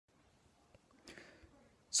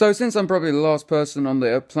So, since I'm probably the last person on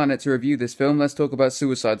the planet to review this film, let's talk about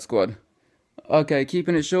Suicide Squad. Okay,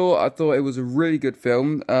 keeping it short, I thought it was a really good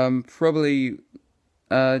film. Probably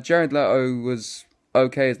Jared Leto was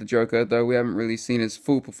okay as the Joker, though we haven't really seen his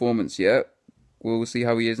full performance yet. We'll see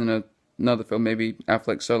how he is in another film, maybe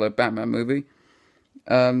Affleck's solo Batman movie.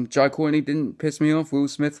 Jai Courtney didn't piss me off. Will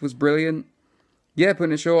Smith was brilliant. Yeah,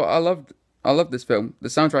 putting it short, I love this film. The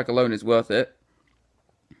soundtrack alone is worth it.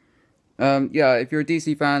 Yeah, if you're a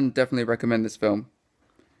DC fan, definitely recommend this film.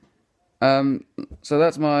 Um, so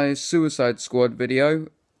that's my Suicide Squad video.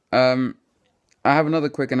 Um, I have another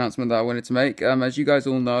quick announcement that I wanted to make. As you guys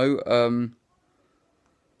all know,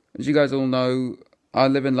 I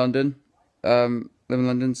live in London.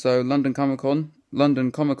 So London Comic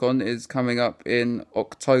Con is coming up in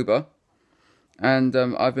October, and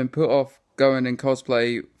I've been put off going in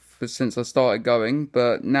cosplay since I started going,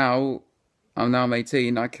 but I'm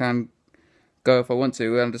 18. I can go if I want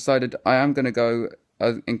to, and I decided I am going to go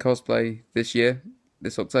in cosplay this year,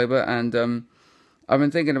 this October, and I've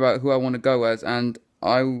been thinking about who I want to go as, and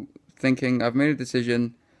I've made a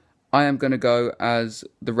decision. I am going to go as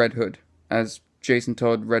the Red Hood, as Jason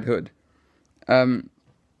Todd Red Hood. Um,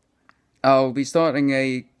 I'll be starting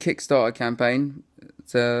a Kickstarter campaign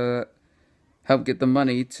to help get the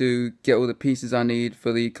money to get all the pieces I need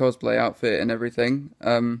for the cosplay outfit and everything.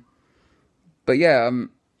 But yeah,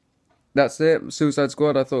 that's it. Suicide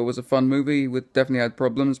Squad. I thought it was a fun movie. With definitely had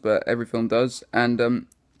problems, but every film does. And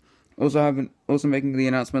also making the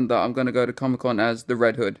announcement that I'm going to go to Comic Con as the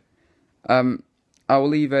Red Hood. Um, I will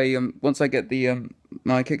leave a once I get the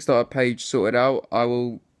my Kickstarter page sorted out. I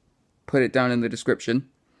will put it down in the description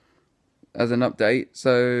as an update.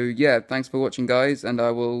 So yeah, thanks for watching, guys, and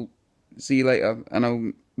I will see you later. And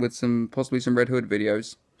I'll with some possibly some Red Hood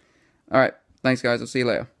videos. All right, thanks, guys. I'll see you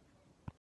later.